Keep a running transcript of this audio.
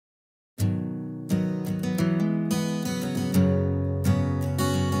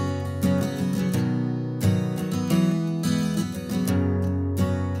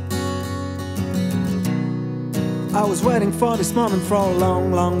I was waiting for this moment for a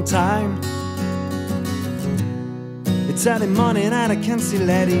long, long time. It's early morning and I can see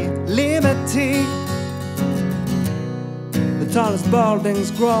Lady Liberty. The tallest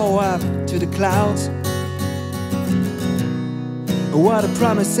buildings grow up to the clouds. What a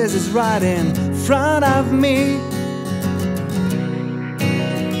promise is right in front of me.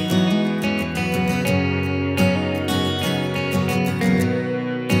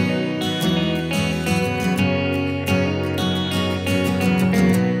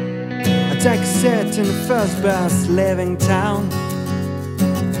 Take a seat in the first best living town.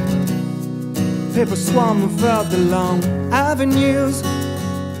 People swarm over the long avenues.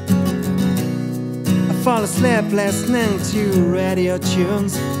 I fall asleep listening to radio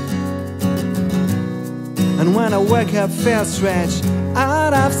tunes, and when I wake up feel stretched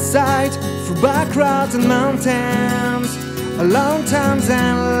out of sight through back roads and mountains, along towns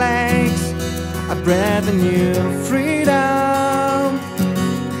and lakes. I breathe a new freedom,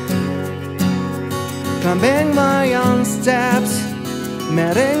 climbing my own steps,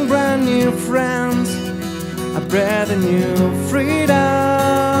 meeting brand new friends. I breathe a new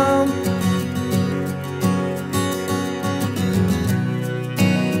freedom.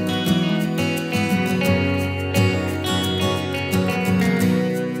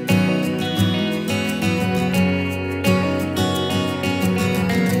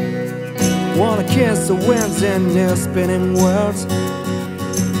 Wanna kiss the winds in new spinning worlds.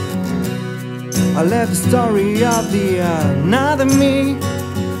 I live the story of the another me,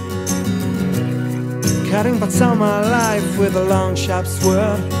 cutting parts of my life with a long sharp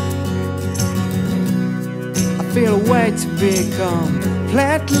sword. I feel a way to be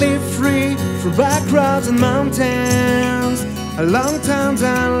completely free, through back roads and mountains, along towns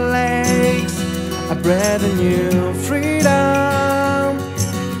and lakes. I breathe a new freedom,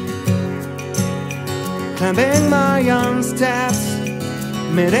 climbing my own steps,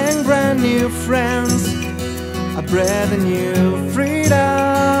 meeting brand new friends. I breathe a new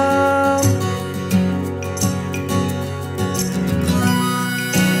freedom.